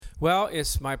Well,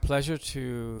 it's my pleasure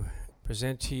to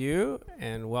present to you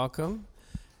and welcome,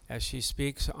 as she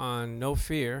speaks on No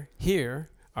Fear, here,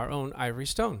 our own Ivory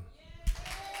Stone.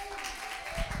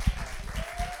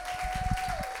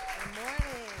 Good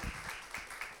morning.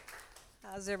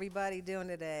 How's everybody doing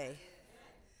today?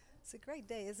 It's a great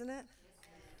day, isn't it?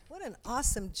 What an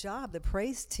awesome job the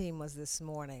praise team was this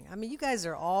morning. I mean, you guys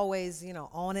are always,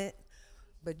 on it,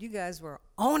 but you guys were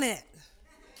on it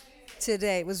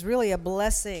today. It was really a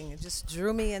blessing. It just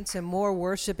drew me into more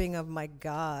worshiping of my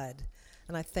God,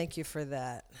 and I thank you for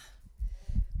that.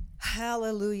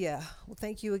 Hallelujah. Well,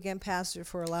 thank you again, Pastor,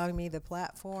 for allowing me the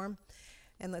platform,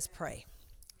 and let's pray.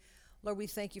 Lord, we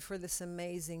thank you for this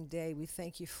amazing day. We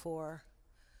thank you for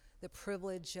the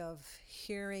privilege of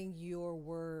hearing your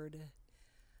word.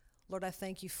 Lord, I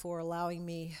thank you for allowing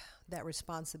me that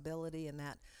responsibility and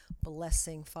that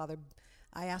blessing, Father.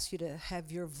 I ask you to have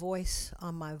your voice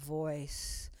on my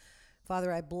voice.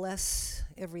 Father, I bless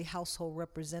every household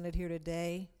represented here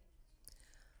today.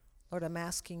 Lord, I'm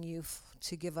asking you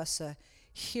to give us a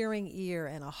hearing ear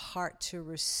and a heart to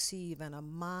receive and a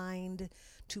mind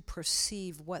to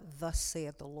perceive what thus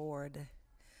saith the Lord.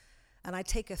 And I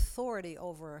take authority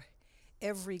over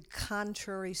every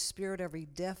contrary spirit, every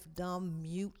deaf, dumb,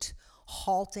 mute,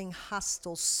 halting,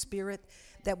 hostile spirit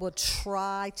that will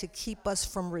try to keep us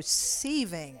from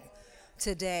receiving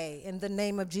today. In the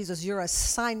name of Jesus, your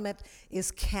assignment is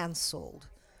canceled.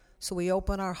 So we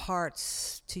open our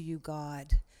hearts to you,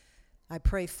 God. I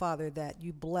pray, Father, that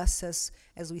you bless us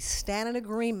as we stand in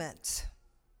agreement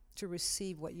to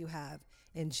receive what you have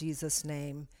in Jesus'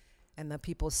 name. And the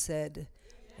people said,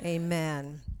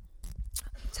 Amen.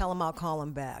 Tell them I'll call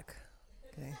them back.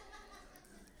 Okay.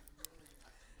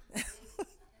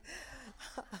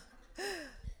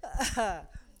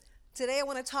 Today I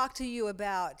want to talk to you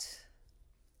about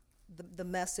the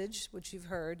message, which you've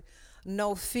heard,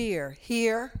 no fear.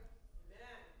 Hear?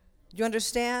 Do you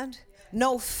understand?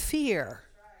 No fear.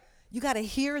 You got to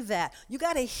hear that. You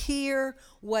got to hear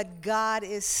what God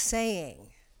is saying.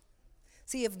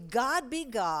 See, if God be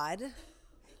God,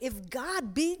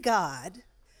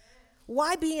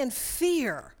 why be in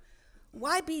fear?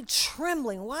 Why be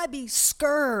trembling? Why be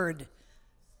scared?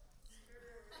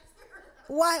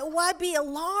 Why be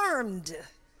alarmed?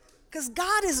 Because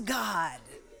God is God.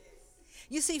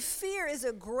 You see, fear is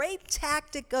a great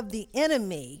tactic of the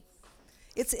enemy.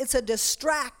 It's a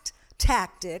distract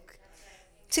tactic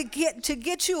to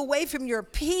get you away from your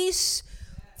peace,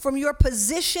 from your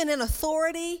position in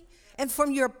authority, and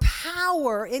from your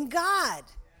power in God.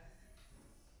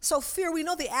 So fear, we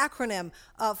know the acronym,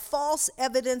 false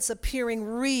evidence appearing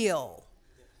real.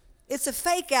 It's a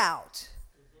fake out.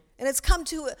 And it's come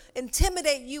to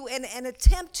intimidate you and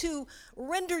attempt to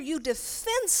render you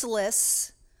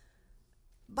defenseless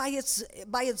by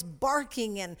its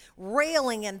barking and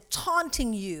railing and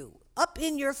taunting you up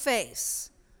in your face.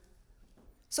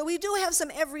 So we do have some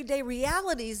everyday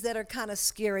realities that are kind of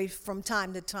scary from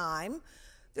time to time.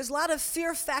 There's a lot of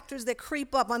fear factors that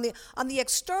creep up. On the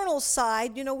external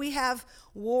side, we have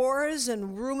wars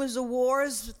and rumors of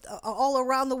wars all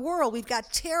around the world. We've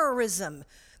got terrorism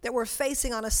that we're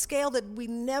facing on a scale that we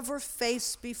never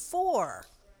faced before.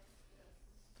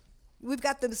 We've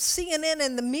got the CNN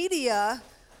and the media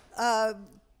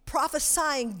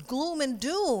prophesying gloom and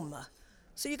doom.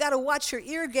 So you got to watch your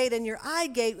ear gate and your eye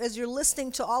gate as you're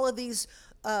listening to all of these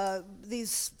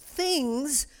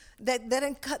things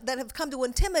that have come to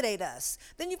intimidate us.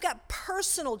 Then you've got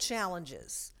personal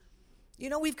challenges.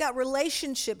 We've got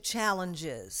relationship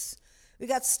challenges. We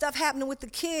got stuff happening with the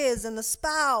kids and the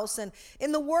spouse and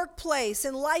in the workplace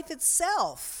and life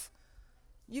itself.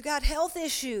 You got health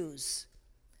issues.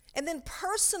 And then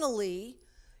personally,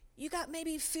 you got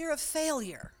maybe fear of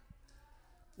failure.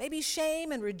 Maybe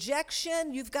shame and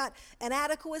rejection. You've got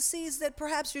inadequacies that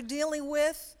perhaps you're dealing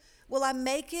with. Will I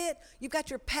make it? You've got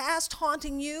your past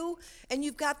haunting you, and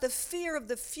you've got the fear of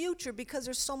the future because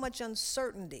there's so much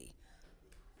uncertainty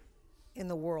in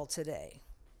the world today.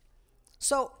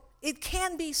 So it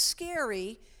can be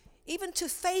scary even to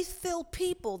faith-filled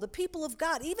people, the people of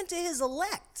God, even to his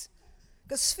elect.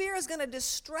 Because fear is going to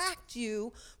distract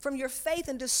you from your faith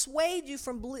and dissuade you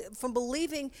from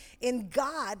believing in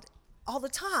God all the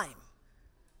time.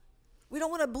 We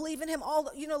don't want to believe in him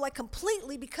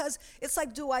completely, because it's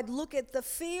like, do I look at the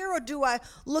fear or do I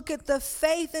look at the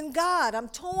faith in God? I'm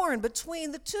torn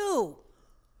between the two.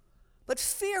 But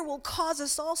fear will cause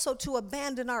us also to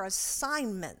abandon our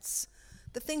assignments,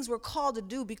 the things we're called to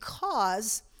do,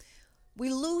 because we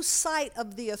lose sight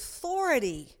of the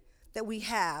authority that we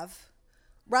have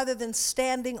rather than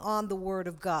standing on the word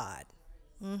of God.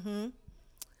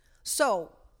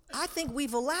 So I think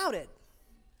we've allowed it.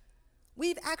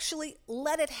 We've actually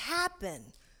let it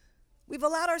happen. We've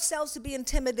allowed ourselves to be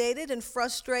intimidated and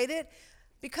frustrated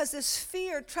because this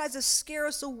fear tries to scare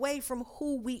us away from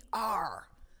who we are.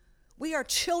 We are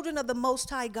children of the Most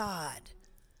High God.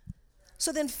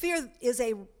 So then fear is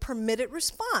a permitted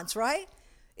response, right?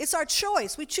 It's our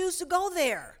choice. We choose to go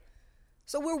there.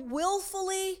 So we're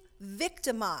willfully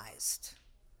victimized.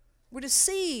 We're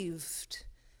deceived.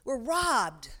 We're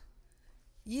robbed,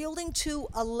 yielding to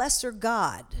a lesser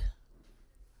God.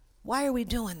 Why are we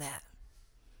doing that?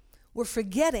 We're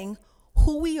forgetting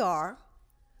who we are,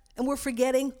 and we're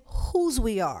forgetting whose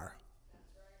we are.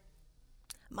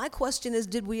 My question is,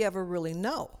 did we ever really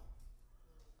know?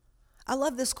 I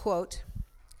love this quote.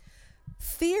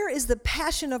 Fear is the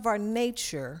passion of our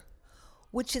nature,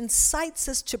 which incites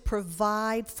us to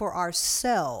provide for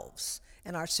ourselves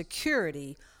and our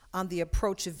security on the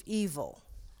approach of evil.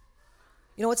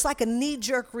 You know, it's like a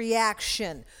knee-jerk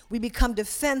reaction. We become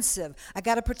defensive. I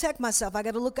got to protect myself. I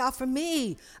got to look out for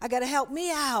me. I got to help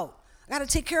me out. I got to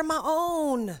take care of my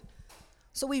own.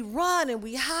 So we run and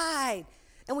we hide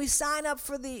and we sign up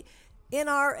for the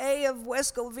NRA of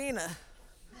West Covina,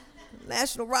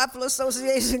 National Rifle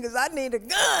Association, because I need a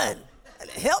gun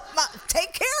to help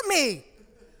take care of me.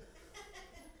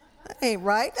 That ain't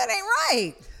right. That ain't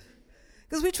right.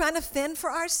 Because we're trying to fend for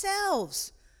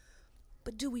ourselves.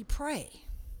 But do we pray?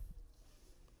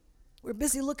 We're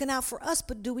busy looking out for us,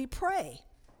 but do we pray?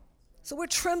 So we're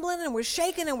trembling and we're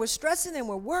shaking and we're stressing and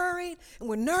we're worried and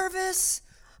we're nervous.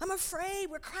 I'm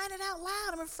afraid. We're crying it out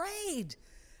loud. I'm afraid.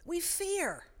 We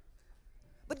fear.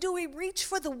 But do we reach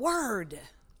for the word?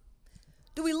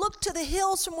 Do we look to the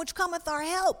hills from which cometh our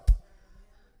help?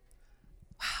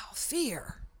 Wow,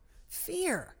 fear.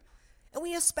 Fear. And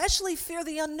we especially fear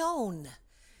the unknown.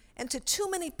 And to too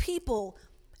many people,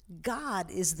 God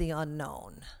is the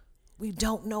unknown. We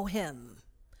don't know him.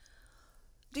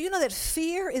 Do you know that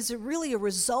fear is really a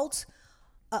result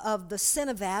of the sin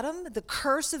of Adam, the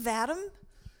curse of Adam?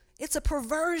 It's a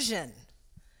perversion.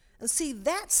 And see,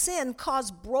 that sin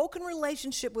caused broken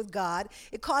relationship with God.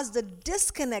 It caused a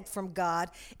disconnect from God,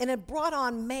 and it brought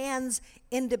on man's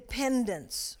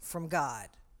independence from God.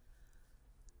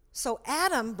 So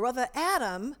Adam, brother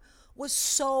Adam, was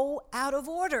so out of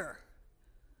order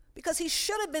because he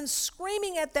should have been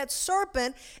screaming at that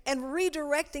serpent and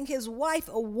redirecting his wife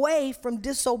away from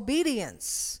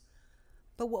disobedience.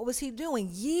 But what was he doing?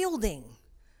 Yielding.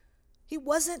 He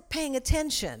wasn't paying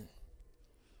attention.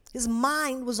 His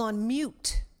mind was on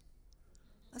mute.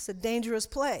 That's a dangerous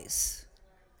place.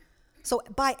 So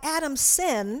by Adam's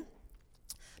sin,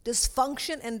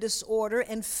 dysfunction and disorder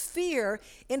and fear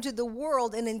entered the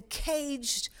world and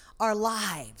encaged our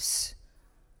lives.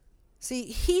 See,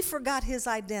 he forgot his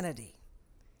identity.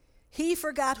 He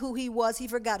forgot who he was. He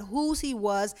forgot whose he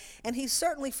was. And he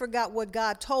certainly forgot what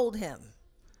God told him.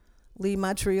 Leave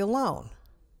my tree alone.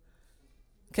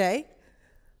 Okay?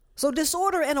 So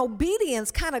disorder and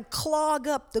obedience kind of clog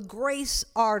up the grace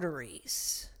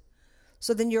arteries.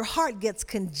 So then your heart gets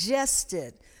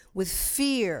congested with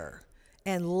fear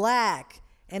and lack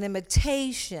and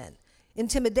intimidation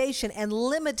and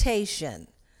limitation.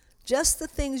 Just the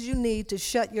things you need to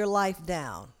shut your life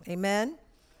down. Amen?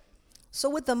 So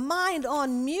with the mind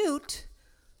on mute,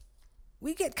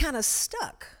 we get kind of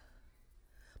stuck.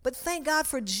 But thank God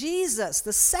for Jesus,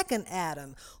 the second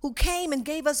Adam, who came and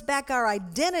gave us back our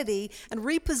identity and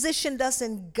repositioned us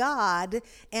in God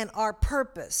and our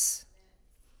purpose.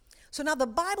 So now the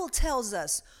Bible tells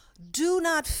us, do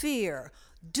not fear,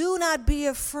 do not be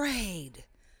afraid.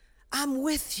 I'm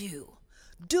with you.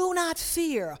 Do not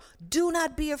fear, do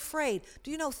not be afraid. Do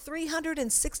you know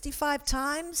 365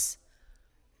 times?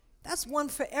 That's one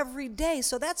for every day.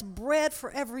 So that's bread for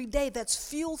every day. That's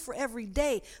fuel for every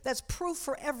day. That's proof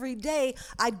for every day.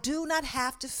 I do not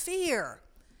have to fear.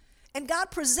 And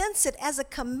God presents it as a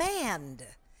command.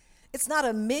 It's not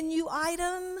a menu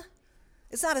item.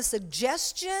 It's not a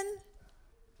suggestion.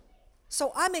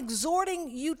 So I'm exhorting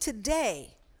you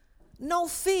today. No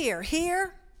fear.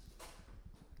 Here?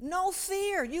 No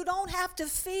fear. You don't have to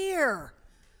fear.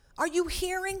 Are you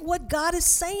hearing what God is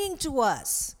saying to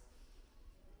us?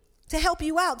 To help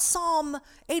you out, Psalm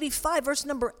 85, verse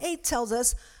number 8 tells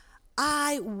us,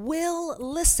 I will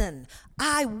listen.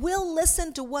 I will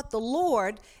listen to what the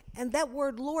Lord, and that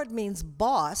word Lord means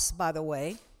boss, by the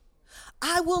way.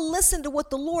 I will listen to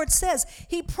what the Lord says.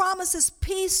 He promises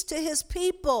peace to his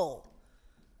people.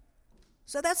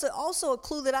 So that's also a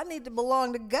clue that I need to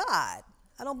belong to God.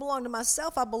 I don't belong to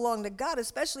myself. I belong to God,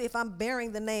 especially if I'm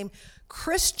bearing the name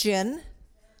Christian.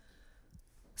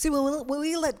 See, when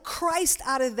we let Christ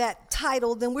out of that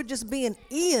title, then we're just being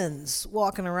Ians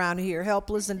walking around here,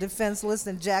 helpless and defenseless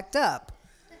and jacked up.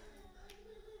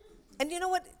 And you know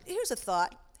what? Here's a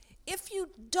thought. If you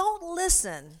don't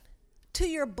listen to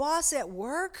your boss at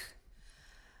work,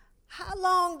 how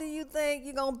long do you think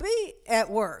you're going to be at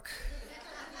work?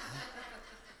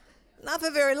 Not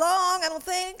for very long, I don't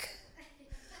think.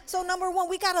 So number one,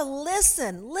 we got to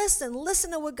listen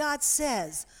to what God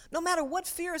says. No matter what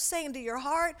fear is saying to your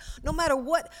heart, no matter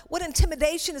what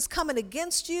intimidation is coming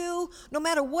against you, no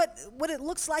matter what it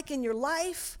looks like in your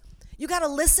life, you got to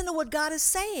listen to what God is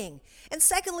saying. And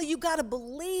secondly, you got to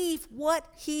believe what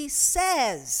he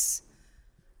says.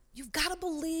 You've got to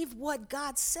believe what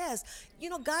God says. You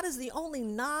know, God is the only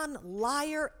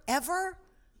non-liar ever.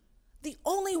 The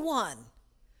only one.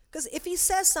 Because if he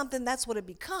says something, that's what it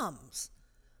becomes.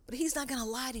 But he's not going to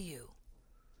lie to you.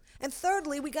 And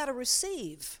thirdly, we got to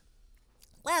receive.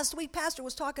 Last week, Pastor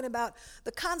was talking about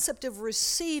the concept of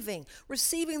receiving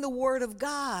the word of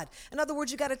God. In other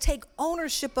words, you got to take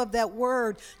ownership of that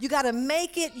word. You got to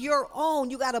make it your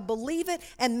own. You got to believe it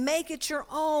and make it your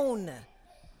own.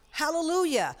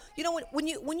 Hallelujah. You know,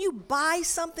 when you buy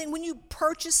something, when you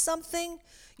purchase something,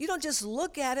 you don't just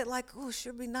look at it like, oh,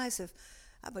 sure be nice if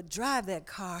I would drive that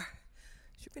car.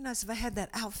 Should be nice if I had that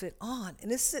outfit on.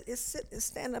 And it's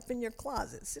standing up in your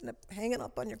closet, hanging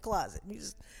up on your closet. You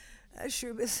just,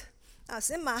 it's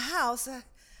in my house.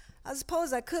 I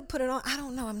suppose I could put it on. I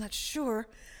don't know. I'm not sure.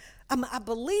 I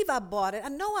believe I bought it. I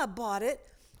know I bought it,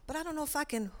 but I don't know if I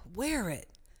can wear it.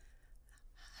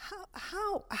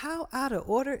 How out of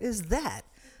order is that?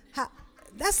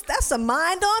 That's a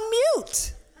mind on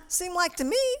mute. Seem like to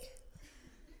me.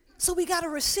 So we got to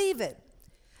receive it.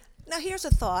 Now here's a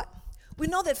thought. We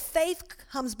know that faith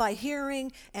comes by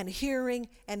hearing and hearing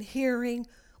and hearing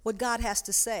what God has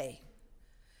to say.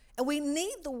 And we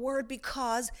need the word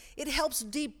because it helps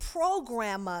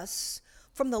deprogram us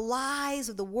from the lies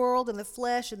of the world and the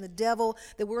flesh and the devil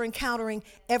that we're encountering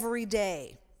every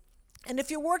day. And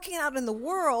if you're working out in the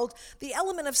world, the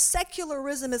element of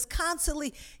secularism is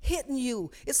constantly hitting you.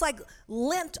 It's like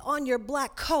lint on your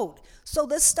black coat. So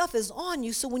this stuff is on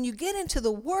you. So when you get into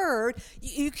the word,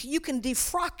 you can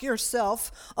defrock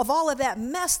yourself of all of that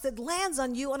mess that lands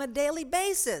on you on a daily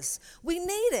basis. We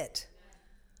need it.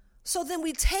 So then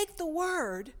we take the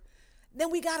word, then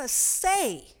we got to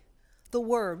say the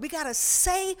word. We got to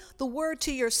say the word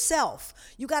to yourself.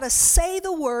 You got to say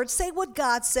the word, say what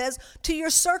God says to your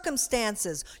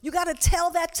circumstances. You got to tell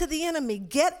that to the enemy.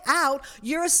 Get out.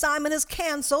 Your assignment is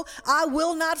canceled. I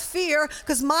will not fear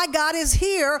because my God is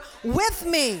here with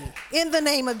me in the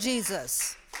name of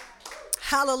Jesus.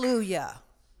 Hallelujah.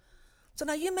 So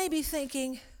now you may be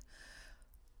thinking,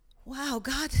 wow,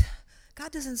 God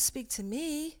doesn't speak to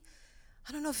me.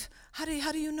 I don't know how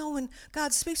do you know when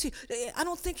God speaks to you? I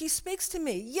don't think he speaks to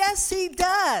me. Yes, he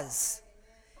does.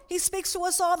 He speaks to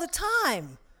us all the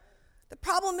time. The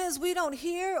problem is we don't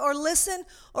hear or listen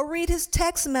or read his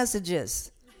text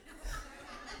messages.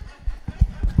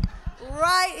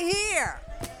 Right here.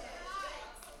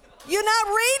 You're not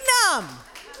reading them.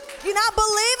 You're not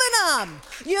believing them.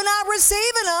 You're not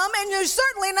receiving them, and you're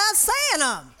certainly not saying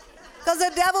them because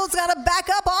the devil's got to back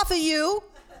up off of you.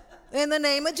 In the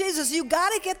name of Jesus, you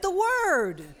got to get the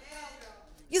word.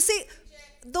 You see,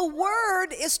 the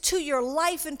word is to your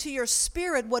life and to your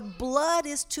spirit what blood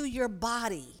is to your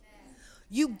body.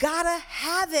 You got to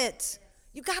have it.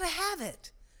 You got to have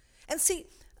it. And see,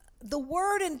 the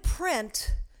word in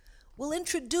print will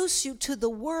introduce you to the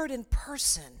word in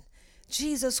person,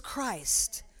 Jesus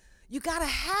Christ. You got to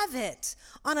have it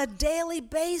on a daily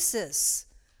basis.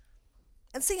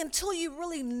 And see, until you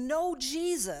really know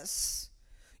Jesus,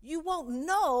 you won't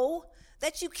know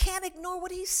that you can't ignore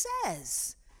what he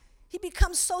says. He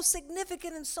becomes so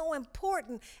significant and so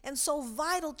important and so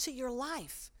vital to your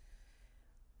life.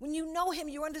 When you know him,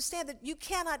 you understand that you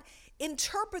cannot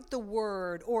interpret the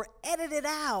word or edit it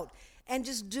out and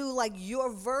just do like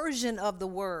your version of the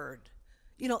word.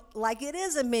 You know, like it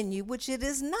is a menu, which it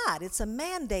is not. It's a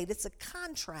mandate. It's a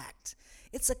contract.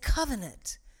 It's a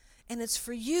covenant. And it's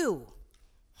for you.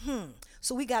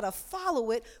 So we got to follow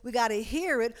it, we got to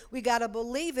hear it, we got to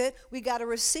believe it, we got to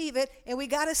receive it, and we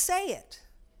got to say it.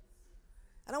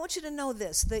 And I want you to know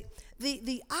this,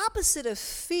 the opposite of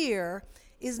fear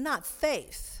is not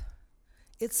faith,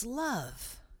 it's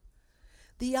love.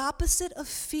 The opposite of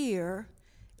fear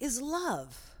is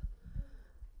love.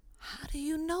 How do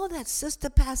you know that, Sister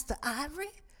Pastor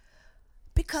Ivory?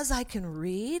 Because I can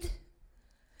read,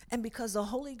 and because the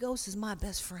Holy Ghost is my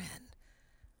best friend.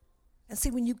 And see,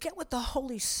 when you get with the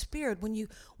Holy Spirit, when you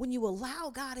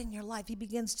allow God in your life, he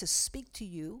begins to speak to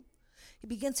you. He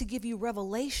begins to give you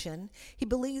revelation. He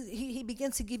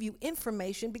begins to give you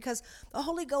information because the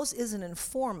Holy Ghost is an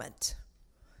informant.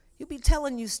 He'll be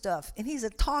telling you stuff, and he's a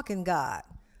talking God.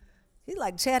 He's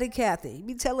like Chatty Cathy. He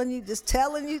be telling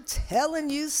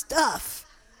you stuff.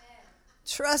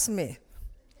 Trust me.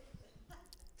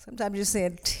 Sometimes you're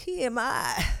saying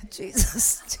TMI,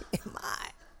 Jesus,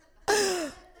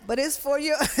 TMI. But it's for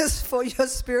your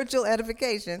spiritual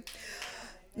edification.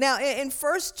 Now, in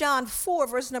 1 John 4,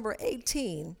 verse number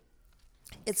 18,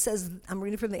 it says, I'm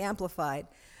reading from the Amplified,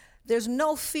 there's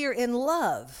no fear in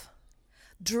love.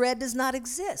 Dread does not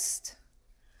exist.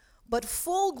 But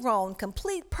full-grown,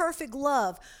 complete, perfect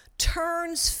love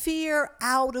turns fear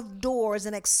out of doors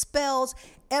and expels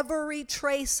every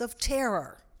trace of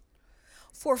terror.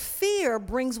 For fear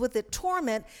brings with it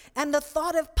torment and the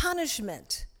thought of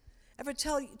punishment. Ever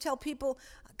tell people,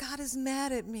 God is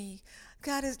mad at me.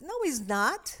 No, he's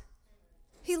not.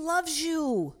 He loves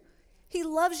you. He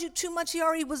loves you too much. He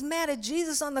already was mad at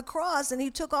Jesus on the cross, and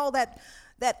he took all that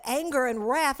anger and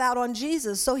wrath out on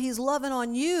Jesus. So he's loving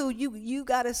on you. You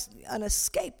got an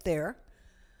escape there.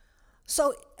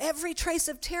 So every trace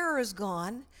of terror is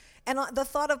gone, and the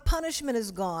thought of punishment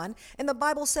is gone. And the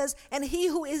Bible says, and he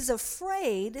who is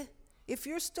afraid, if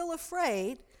you're still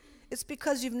afraid, it's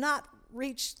because you've not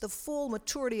reached the full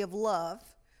maturity of love.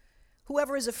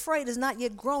 Whoever is afraid is not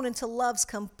yet grown into love's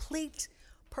complete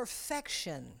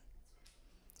perfection.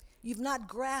 You've not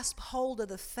grasped hold of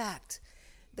the fact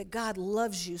that God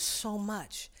loves you so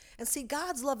much. And see,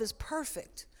 God's love is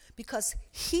perfect because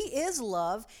he is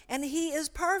love and he is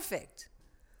perfect.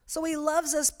 So he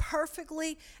loves us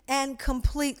perfectly and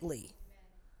completely.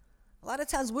 A lot of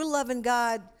times we're loving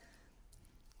God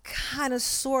kind of,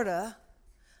 sort of,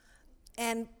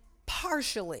 and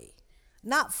partially,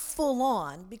 not full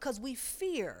on, because we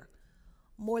fear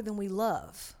more than we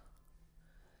love.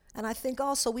 And I think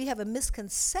also we have a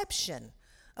misconception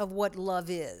of what love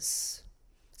is.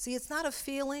 See, it's not a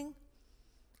feeling,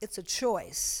 it's a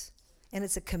choice, and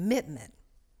it's a commitment.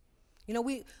 You know,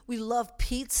 we love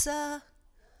pizza,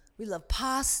 we love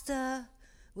pasta,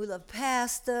 we love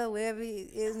pasta, wherever he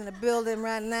is in the building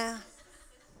right now.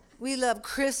 We love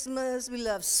Christmas, we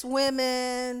love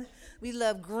swimming, we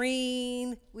love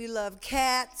green, we love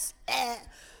cats,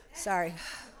 sorry,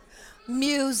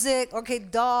 music, okay,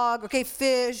 dog, okay,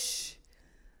 fish.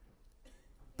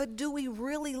 But do we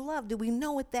really love? Do we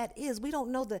know what that is? We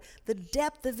don't know the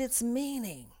depth of its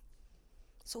meaning.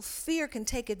 So fear can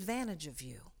take advantage of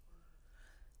you.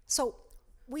 So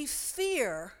we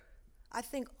fear, I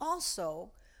think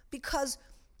also, because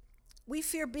we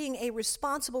fear being a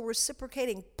responsible,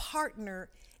 reciprocating partner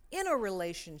in a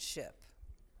relationship.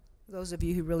 Those of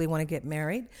you who really want to get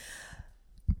married,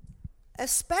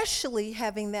 especially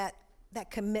having that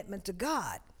commitment to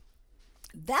God.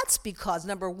 That's because,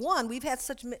 number one, we've had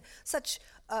such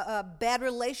bad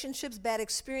relationships, bad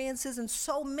experiences, and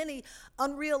so many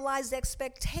unrealized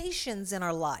expectations in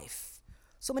our life.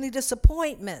 So many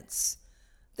disappointments,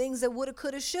 things that woulda,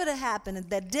 coulda, shoulda happened and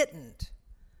that didn't.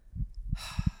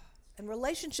 And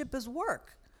relationship is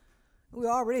work. We're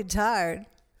already tired.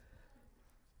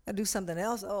 I do something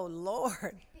else. Oh,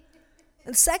 Lord.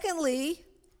 And secondly,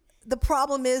 the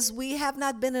problem is we have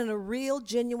not been in a real,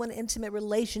 genuine, intimate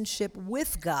relationship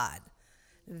with God.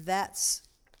 That's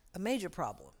a major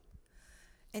problem.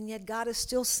 And yet God is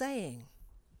still saying,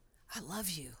 I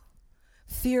love you.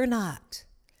 Fear not.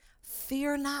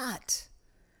 Fear not,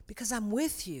 because I'm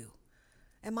with you.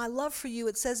 And my love for you,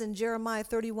 it says in Jeremiah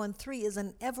 31:3, is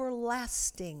an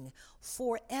everlasting,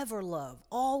 forever love,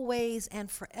 always and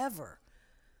forever.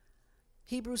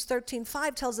 Hebrews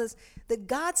 13:5 tells us that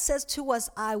God says to us,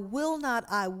 I will not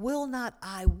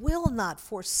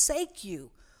forsake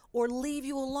you or leave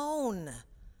you alone.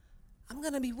 I'm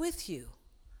going to be with you.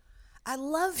 I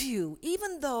love you,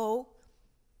 even though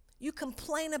you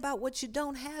complain about what you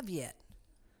don't have yet.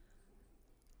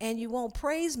 And you won't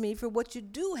praise me for what you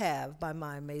do have by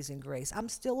my amazing grace. I'm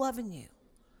still loving you.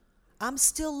 I'm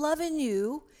still loving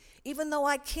you, even though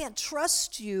I can't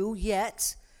trust you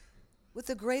yet with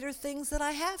the greater things that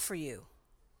I have for you.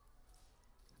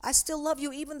 I still love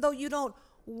you even though you don't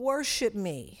worship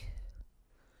me.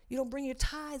 You don't bring your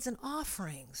tithes and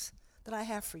offerings that I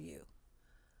have for you.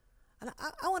 And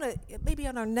I want to, maybe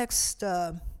on our next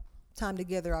time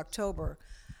together, October,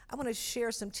 I want to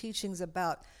share some teachings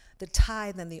about the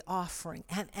tithe and the offering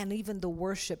and even the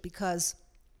worship, because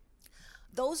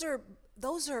those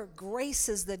are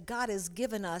graces that God has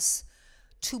given us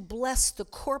to bless the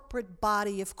corporate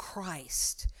body of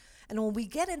Christ. And when we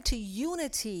get into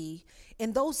unity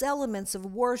in those elements of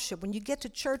worship, when you get to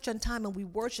church on time and we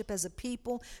worship as a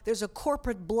people, there's a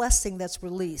corporate blessing that's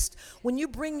released. When you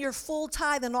bring your full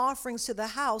tithe and offerings to the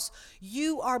house,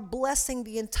 you are blessing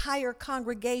the entire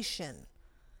congregation.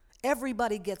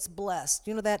 Everybody gets blessed.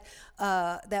 You know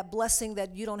that blessing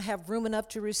that you don't have room enough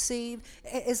to receive?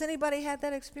 Has anybody had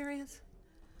that experience?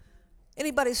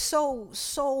 Anybody so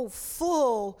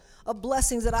full of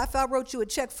blessings that if I wrote you a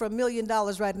check for $1 million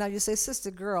right now, you say, Sister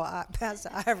Girl, Pastor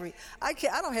Ivory, I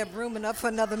don't have room enough for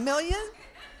another million.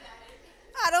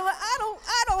 I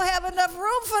don't have enough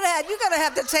room for that. You're gonna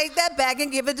have to take that back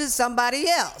and give it to somebody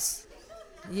else.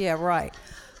 Yeah, right.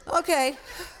 Okay.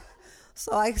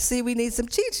 So I see we need some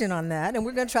teaching on that, and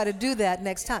we're going to try to do that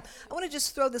next time. I want to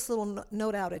just throw this little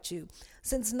note out at you.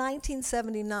 Since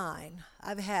 1979,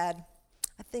 I've had,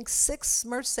 I think, 6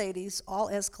 Mercedes, all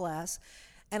S-Class,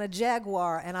 and a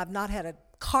Jaguar, and I've not had a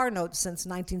car note since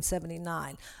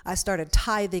 1979. I started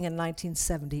tithing in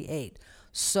 1978.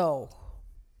 So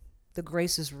the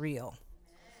grace is real.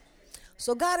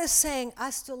 So God is saying, I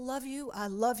still love you, I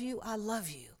love you, I love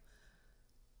you.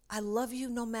 I love you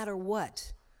no matter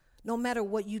what. No matter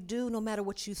what you do, no matter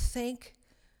what you think,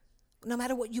 no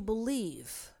matter what you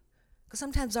believe. Because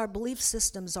sometimes our belief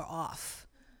systems are off.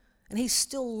 And he's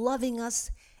still loving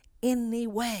us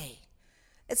anyway.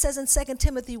 It says in 2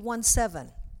 Timothy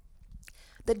 1:7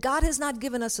 that God has not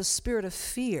given us a spirit of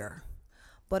fear,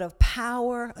 but of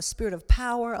power, a spirit of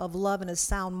power, of love, and a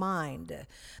sound mind.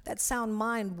 That sound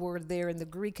mind word there in the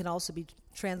Greek can also be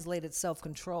translated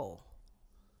self-control.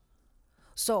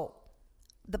 So,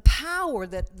 the power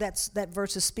that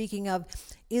verse is speaking of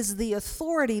is the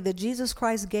authority that Jesus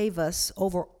Christ gave us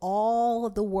over all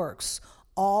of the works,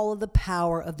 all of the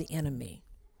power of the enemy.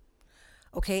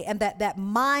 Okay, and that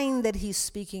mind that he's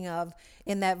speaking of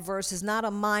in that verse is not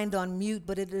a mind on mute,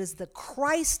 but it is the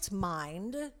Christ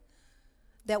mind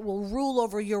that will rule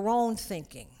over your own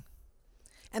thinking.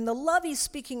 And the love he's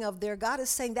speaking of there, God is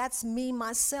saying, that's me,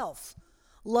 myself,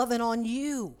 loving on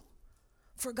you.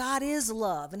 For God is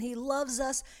love, and he loves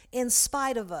us in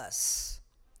spite of us.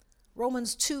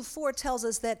 Romans 2:4 tells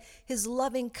us that his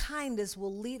loving kindness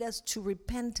will lead us to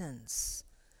repentance.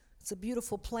 It's a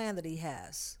beautiful plan that he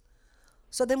has.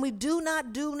 So then we do not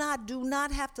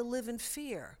have to live in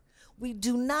fear. We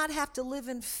do not have to live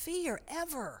in fear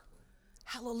ever.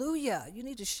 Hallelujah. You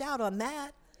need to shout on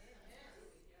that.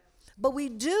 But we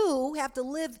do have to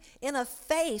live in a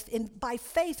faith, by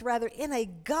faith in a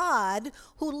God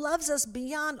who loves us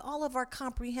beyond all of our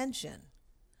comprehension.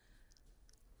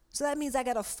 So that means I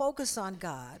got to focus on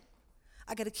God.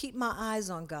 I got to keep my eyes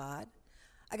on God.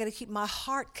 I got to keep my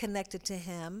heart connected to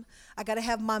him. I got to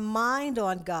have my mind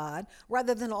on God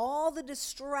rather than all the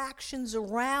distractions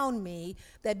around me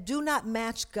that do not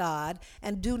match God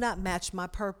and do not match my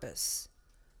purpose.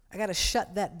 I got to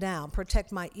shut that down,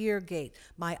 protect my ear gate,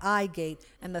 my eye gate,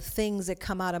 and the things that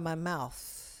come out of my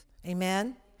mouth.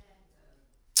 Amen?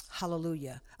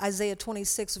 Hallelujah. Isaiah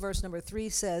 26, verse number 3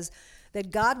 says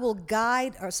that God will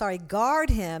guard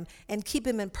him and keep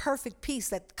him in perfect peace,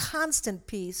 that constant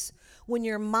peace, when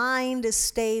your mind is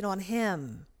stayed on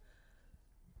him.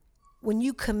 When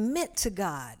you commit to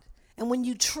God and when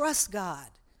you trust God,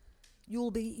 you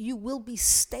will be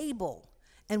stable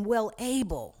and well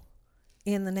able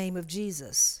in the name of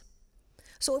Jesus.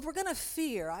 So if we're going to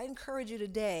fear, I encourage you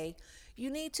today,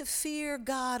 you need to fear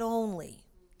God only.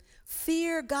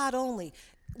 Fear God only.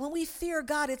 When we fear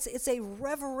God, it's a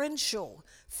reverential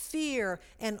fear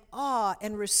and awe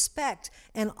and respect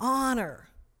and honor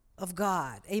of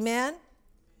God. Amen?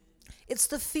 It's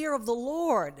the fear of the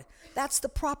Lord. That's the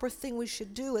proper thing we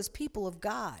should do as people of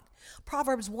God.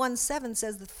 Proverbs 1:7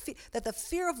 says that the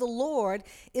fear of the Lord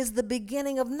is the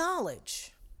beginning of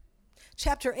knowledge.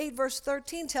 Chapter 8, verse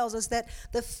 13 tells us that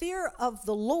the fear of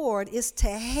the Lord is to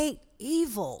hate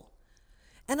evil.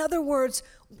 In other words,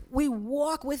 we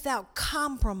walk without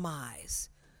compromise.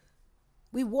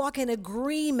 We walk in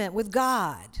agreement with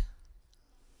God.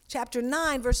 Chapter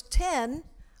 9, verse 10,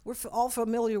 we're all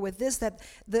familiar with this, that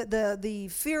the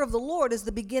fear of the Lord is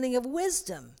the beginning of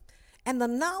wisdom. And the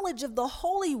knowledge of the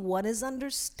Holy One is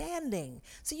understanding.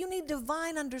 So you need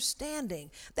divine understanding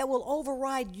that will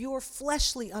override your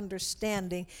fleshly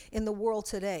understanding in the world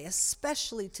today,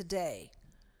 especially today.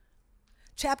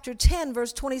 Chapter 10,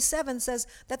 verse 27 says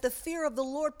that the fear of the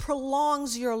Lord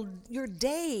prolongs your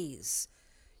days.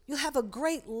 You have a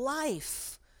great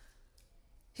life.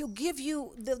 He'll give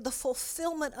you the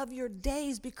fulfillment of your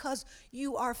days because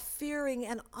you are fearing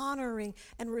and honoring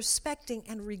and respecting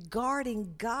and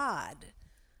regarding God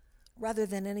rather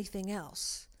than anything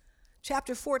else.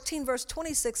 Chapter 14, verse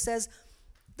 26 says,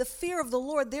 the fear of the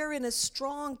Lord, therein is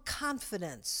strong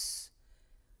confidence.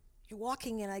 You're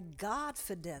walking in a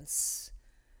Godfidence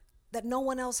that no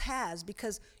one else has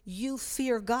because you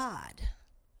fear God.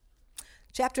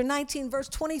 Chapter 19, verse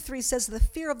 23 says, the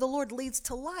fear of the Lord leads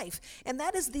to life. And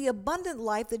that is the abundant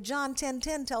life that John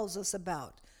 10:10 tells us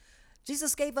about.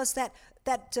 Jesus gave us that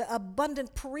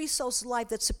abundant perissos life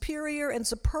that's superior and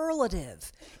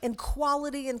superlative in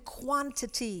quality and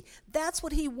quantity. That's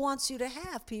what he wants you to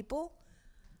have, people.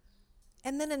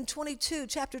 And then in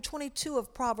chapter 22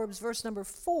 of Proverbs, verse number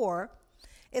 4,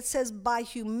 it says, by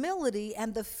humility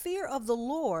and the fear of the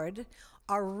Lord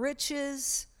are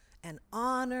riches and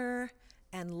honor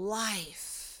and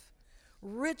life.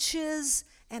 Riches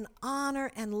and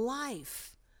honor and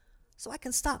life. So I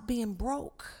can stop being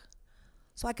broke.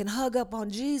 So I can hug up on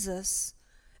Jesus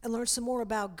and learn some more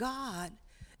about God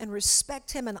and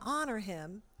respect him and honor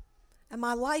him. And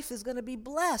my life is going to be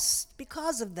blessed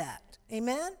because of that.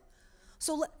 Amen?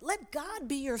 So let God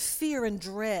be your fear and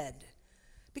dread.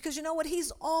 Because you know what?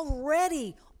 He's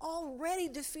already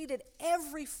defeated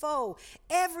every foe,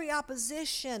 every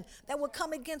opposition that will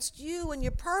come against you and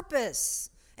your purpose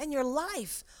and your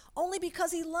life, only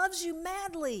because he loves you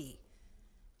madly.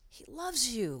 He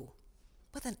loves you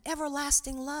with an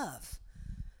everlasting love.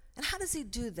 And how does he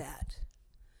do that?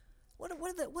 What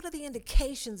are the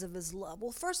indications of his love?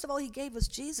 Well, first of all, he gave us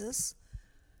Jesus.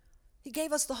 He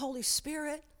gave us the Holy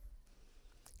Spirit.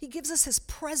 He gives us his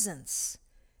presence.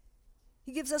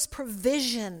 He gives us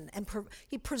provision, and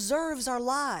he preserves our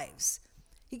lives.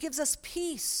 He gives us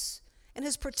peace and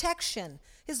his protection,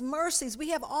 his mercies. We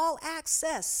have all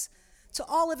access to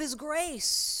all of his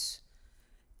grace.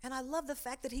 And I love the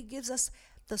fact that he gives us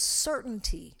the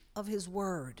certainty of his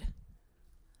word.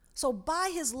 So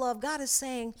by his love, God is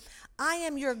saying, I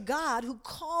am your God who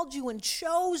called you and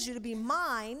chose you to be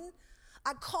mine.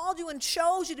 I called you and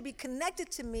chose you to be connected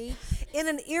to me in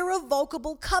an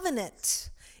irrevocable covenant.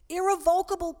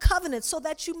 Irrevocable covenant, so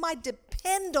that you might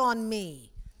depend on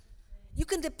me. You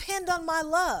can depend on my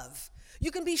love. You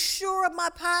can be sure of my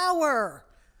power.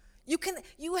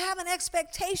 You have an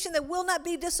expectation that will not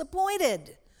be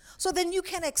disappointed. So then you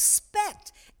can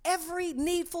expect every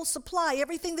needful supply,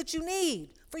 everything that you need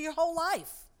for your whole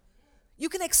life. You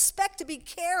can expect to be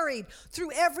carried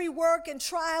through every work and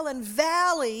trial and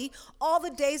valley all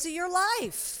the days of your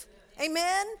life.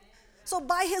 Amen? So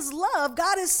by his love,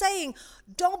 God is saying,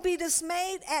 don't be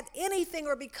dismayed at anything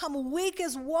or become weak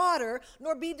as water,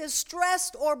 nor be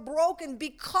distressed or broken,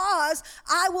 because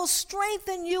I will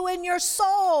strengthen you in your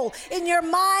soul, in your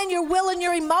mind, your will, and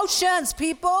your emotions,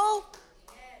 people.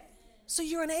 So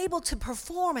you're enabled to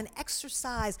perform and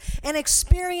exercise and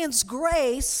experience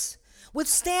grace,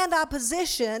 withstand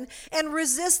opposition, and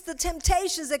resist the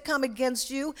temptations that come against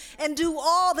you, and do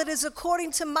all that is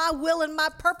according to my will and my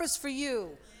purpose for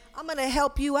you. I'm going to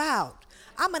help you out.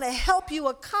 I'm going to help you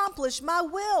accomplish my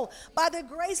will by the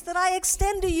grace that I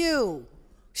extend to you.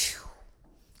 Whew.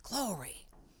 Glory.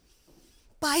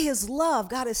 By his love,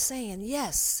 God is saying,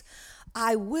 yes,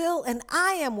 I will and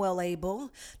I am well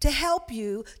able to help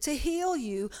you, to heal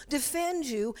you, defend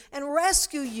you, and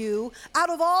rescue you out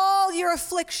of all your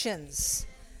afflictions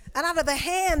and out of the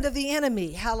hand of the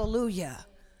enemy. Hallelujah.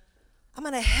 I'm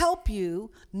going to help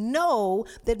you know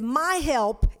that my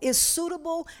help is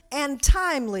suitable and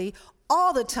timely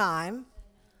all the time,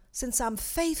 since I'm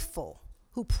faithful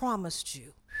who promised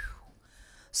you.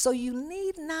 So you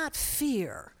need not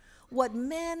fear what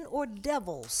men or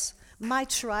devils might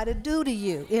try to do to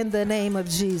you in the name of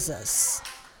Jesus.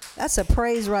 That's a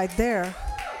praise right there.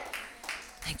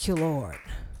 Thank you, Lord.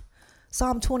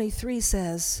 Psalm 23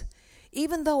 says,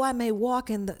 even though I may walk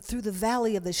through the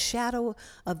valley of the shadow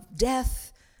of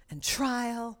death and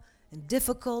trial and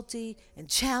difficulty and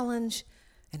challenge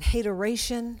and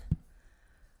hateration,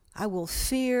 I will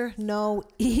fear no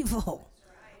evil,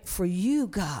 for you,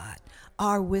 God,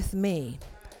 are with me.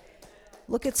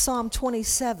 Look at Psalm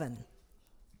 27.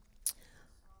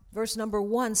 Verse number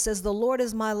 1 says, the Lord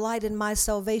is my light and my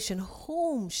salvation.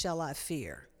 Whom shall I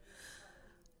fear?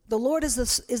 The Lord is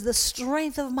the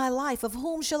strength of my life. Of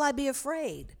whom shall I be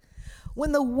afraid?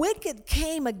 When the wicked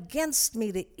came against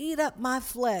me to eat up my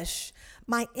flesh,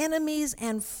 my enemies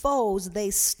and foes, they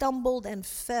stumbled and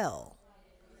fell.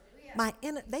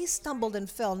 They stumbled and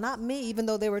fell, not me, even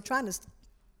though they were trying to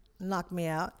knock me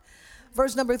out.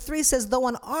 Verse number 3 says, though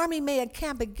an army may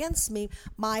encamp against me,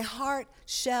 my heart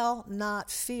shall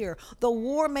not fear. Though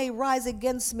war may rise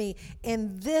against me,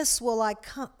 in this will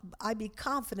I be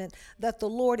confident that the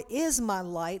Lord is my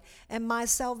light and my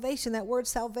salvation. That word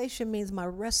salvation means my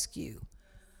rescue,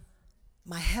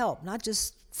 my help, not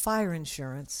just fire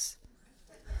insurance,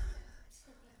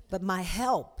 but my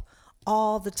help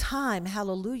all the time.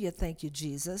 Hallelujah. Thank you,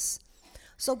 Jesus.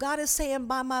 So God is saying,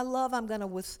 by my love, I'm going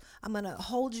to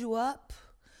hold you up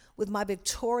with my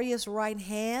victorious right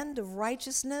hand of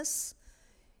righteousness,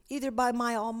 either by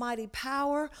my almighty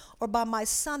power or by my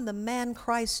Son, the man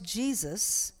Christ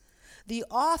Jesus, the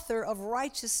author of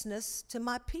righteousness to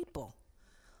my people,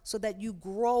 so that you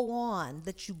grow on,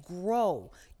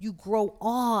 you grow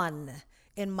on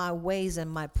in my ways and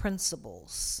my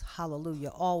principles. Hallelujah,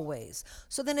 always.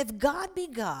 So then if God be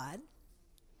God,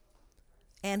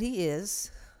 and he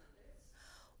is,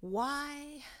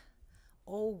 why,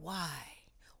 oh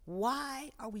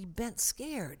why are we bent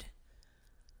scared?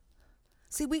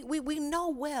 See, we know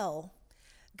well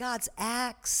God's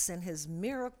acts and his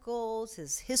miracles,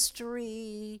 his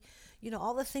history,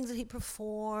 all the things that he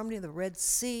performed in the Red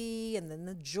Sea and then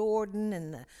the Jordan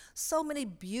and so many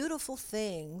beautiful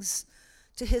things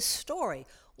to his story.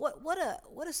 What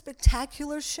a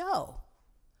spectacular show.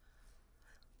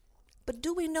 But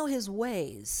do we know his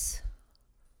ways,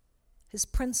 his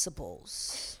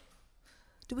principles?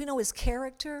 Do we know his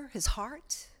character, his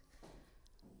heart?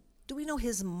 Do we know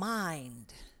his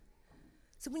mind?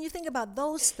 So when you think about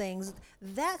those things,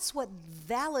 that's what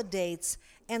validates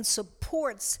and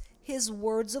supports his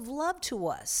words of love to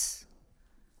us.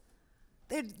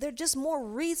 They're just more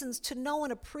reasons to know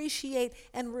and appreciate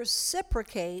and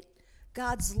reciprocate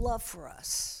God's love for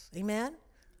us. Amen?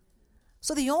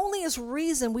 So the onlyest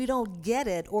reason we don't get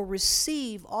it or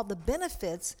receive all the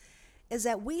benefits is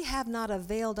that we have not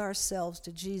availed ourselves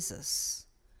to Jesus.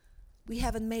 We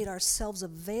haven't made ourselves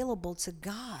available to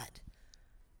God.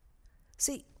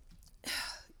 See,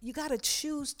 you got to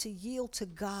choose to yield to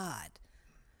God.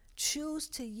 Choose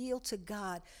to yield to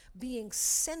God, being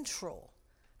central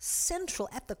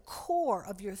at the core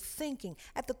of your thinking,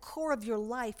 at the core of your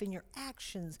life and your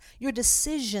actions, your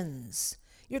decisions,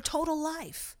 your total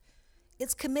life.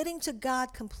 It's committing to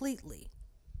God completely.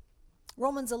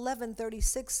 Romans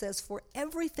 11:36 says, "For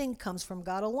everything comes from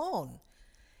God alone.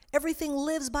 Everything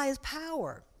lives by his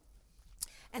power.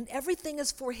 And everything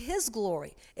is for his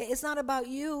glory." It's not about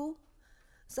you.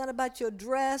 It's not about your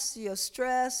dress, your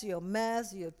stress, your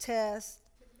mess, your test.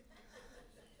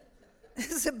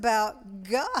 It's about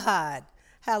God.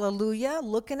 Hallelujah.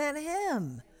 Looking at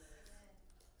him.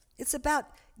 It's about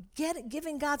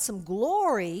giving God some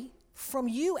glory from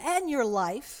you and your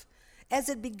life as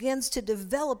it begins to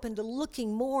develop into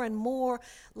looking more and more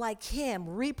like him,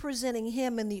 representing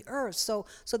him in the earth so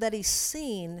that he's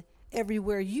seen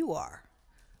everywhere you are.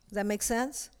 Does that make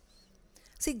sense?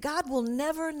 See, God will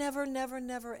never,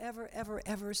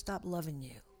 ever stop loving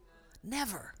you.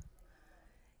 Never.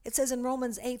 It says in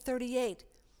Romans 8:38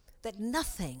 that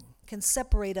nothing can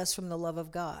separate us from the love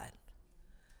of God.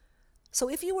 So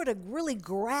if you were to really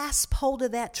grasp hold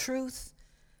of that truth,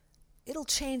 it'll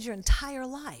change your entire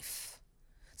life.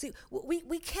 See,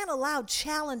 we can't allow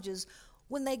challenges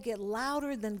when they get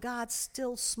louder than God's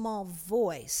still small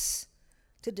voice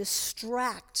to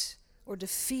distract or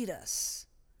defeat us.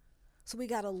 So we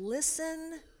got to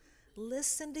listen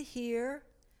to hear,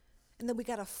 and then we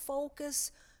got to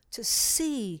focus to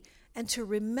see and to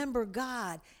remember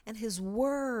God and his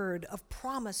word of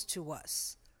promise to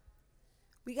us.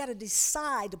 We got to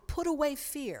decide to put away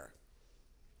fear.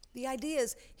 The idea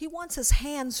is he wants us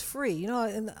hands-free.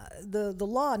 In the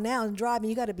law now in driving,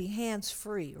 you got to be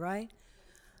hands-free, right?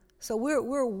 So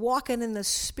we're walking in the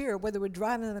spirit, whether we're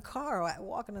driving in the car or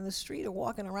walking in the street or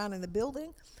walking around in the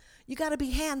building. You got to be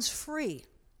hands-free.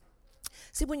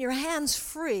 See, when you're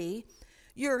hands-free,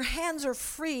 your hands are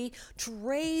free to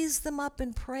raise them up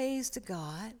in praise to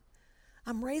God.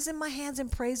 I'm raising my hands in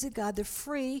praise to God. They're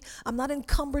free. I'm not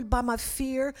encumbered by my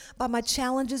fear, by my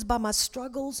challenges, by my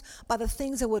struggles, by the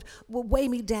things that would weigh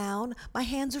me down. My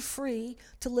hands are free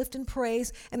to lift in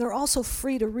praise, and they're also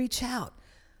free to reach out,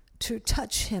 to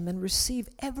touch him and receive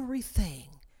everything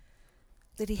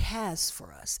that he has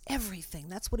for us. Everything.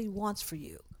 That's what he wants for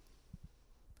you.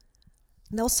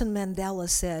 Nelson Mandela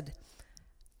said,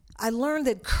 "I learned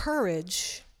that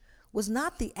courage was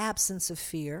not the absence of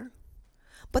fear,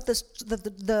 but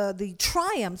the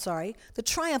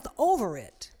triumph over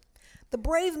it. The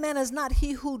brave man is not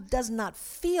he who does not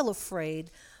feel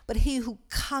afraid, but he who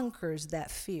conquers that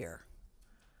fear."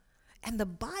 And the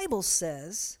Bible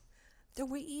says that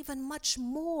we're even much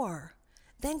more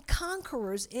than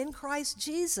conquerors in Christ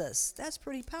Jesus. That's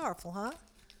pretty powerful, huh?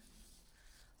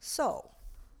 So,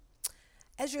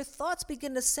 as your thoughts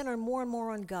begin to center more and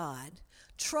more on God,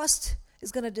 trust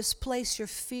is going to displace your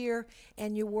fear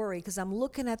and your worry, because I'm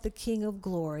looking at the King of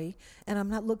Glory and I'm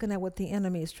not looking at what the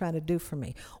enemy is trying to do for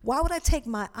me. Why would I take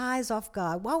my eyes off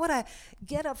God? Why would I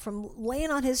get up from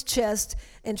laying on his chest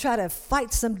and try to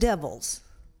fight some devils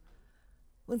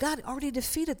when God already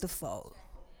defeated the foe?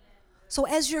 So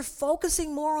as you're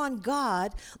focusing more on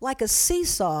God, like a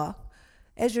seesaw,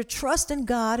 as your trust in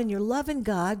God and your love in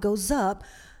God goes up,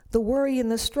 the worry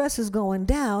and the stress is going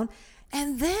down,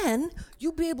 and then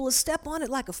you'll be able to step on it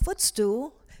like a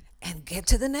footstool and get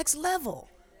to the next level.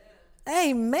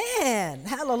 Amen.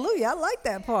 Hallelujah. I like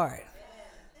that part.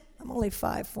 I'm only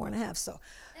 4.5, so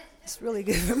it's really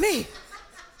good for me.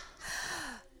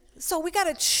 So we got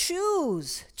to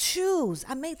choose.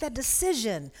 I made that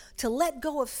decision to let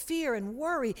go of fear and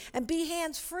worry and be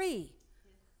hands-free.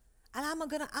 And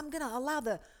I'm gonna allow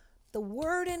the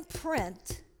word in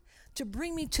print to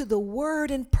bring me to the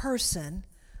word in person,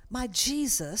 my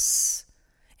Jesus,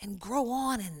 and grow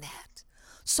on in that.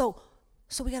 So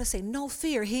we got to say, no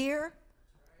fear here.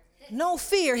 No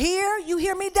fear here. You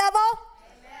hear me, devil?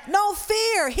 Amen. No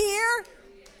fear here.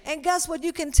 And guess what?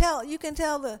 You can tell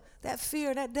that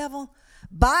fear, that devil,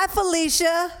 bye,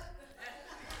 Felicia.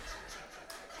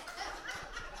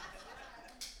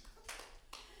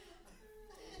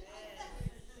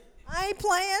 I ain't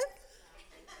playing.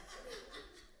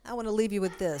 I want to leave you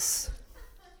with this.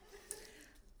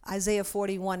 Isaiah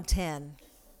 41:10.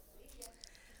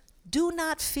 Do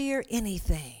not fear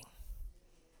anything.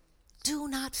 Do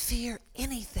not fear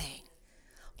anything,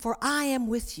 for I am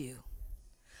with you.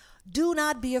 Do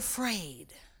not be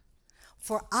afraid,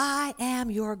 for I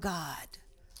am your God.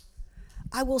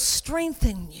 I will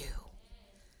strengthen you.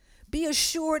 Be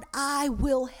assured I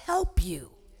will help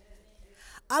you.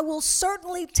 I will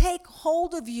certainly take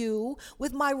hold of you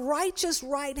with my righteous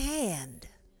right hand,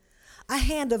 a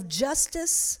hand of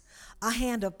justice, a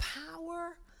hand of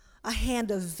power, a hand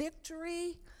of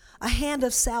victory, a hand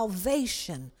of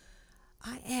salvation.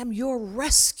 I am your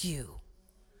rescue.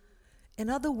 In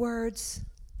other words,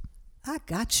 I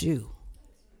got you.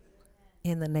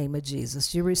 In the name of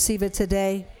Jesus. You receive it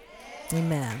today?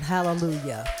 Amen.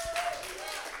 Hallelujah.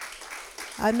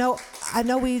 I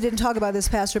know we didn't talk about this,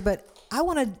 Pastor, but I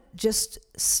want to just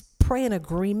pray in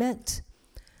agreement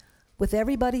with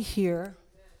everybody here,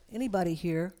 anybody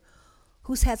here,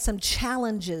 who's had some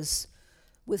challenges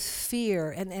with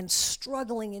fear and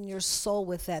struggling in your soul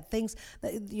with that. Things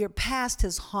that your past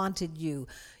has haunted you.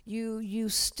 You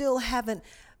still haven't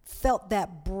felt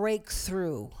that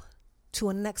breakthrough to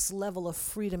a next level of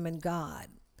freedom in God.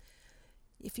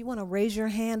 If you want to raise your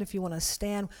hand, if you want to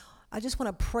stand, I just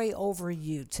want to pray over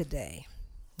you today.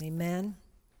 Amen.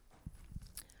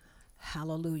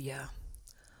 Hallelujah.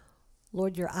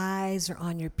 Lord, your eyes are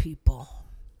on your people.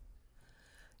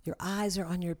 Your eyes are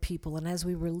on your people. And as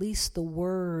we release the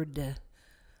word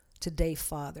today,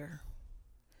 Father,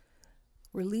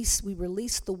 we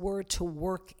release the word to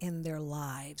work in their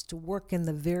lives, to work in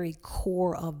the very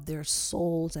core of their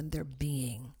souls and their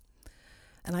being.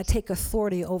 And I take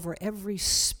authority over every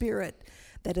spirit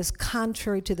that is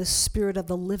contrary to the Spirit of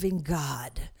the living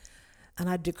God. And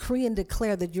I decree and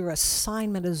declare that your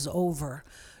assignment is over.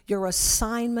 Your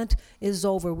assignment is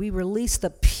over. We release the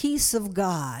peace of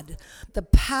God, the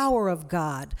power of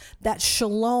God, that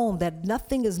shalom, that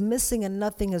nothing is missing and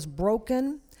nothing is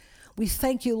broken. We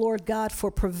thank you, Lord God,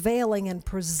 for prevailing and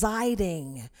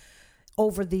presiding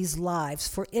over these lives,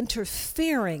 for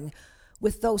interfering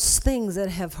with those things that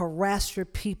have harassed your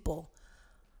people.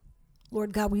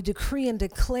 Lord God, we decree and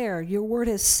declare, your word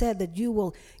has said that you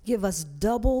will give us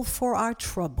double for our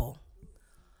trouble.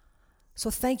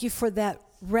 So thank you for that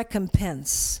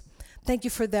recompense. Thank you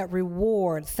for that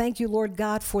reward. Thank you, Lord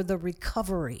God, for the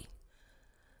recovery.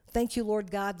 Thank you,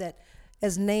 Lord God, that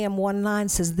as Nahum 1:9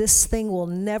 says, this thing will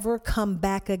never come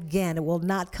back again. It will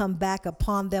not come back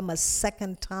upon them a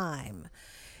second time.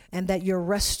 And that your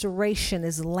restoration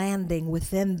is landing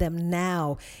within them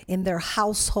now, in their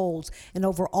households, and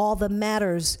over all the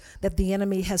matters that the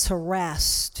enemy has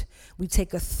harassed. We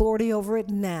take authority over it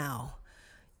now.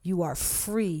 You are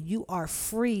free. You are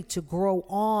free to grow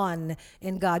on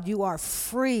in God. You are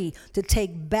free to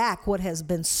take back what has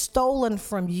been stolen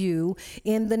from you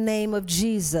in the name of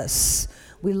Jesus.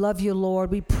 We love you, Lord.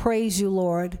 We praise you,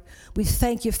 Lord. We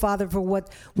thank you, Father, for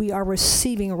what we are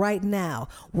receiving right now.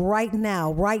 Right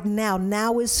now, right now.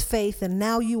 Now is faith, and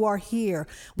now you are here.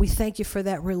 We thank you for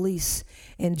that release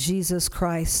in Jesus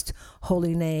Christ's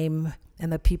holy name.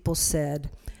 And the people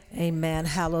said, amen.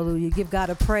 Hallelujah. Give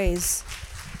God a praise.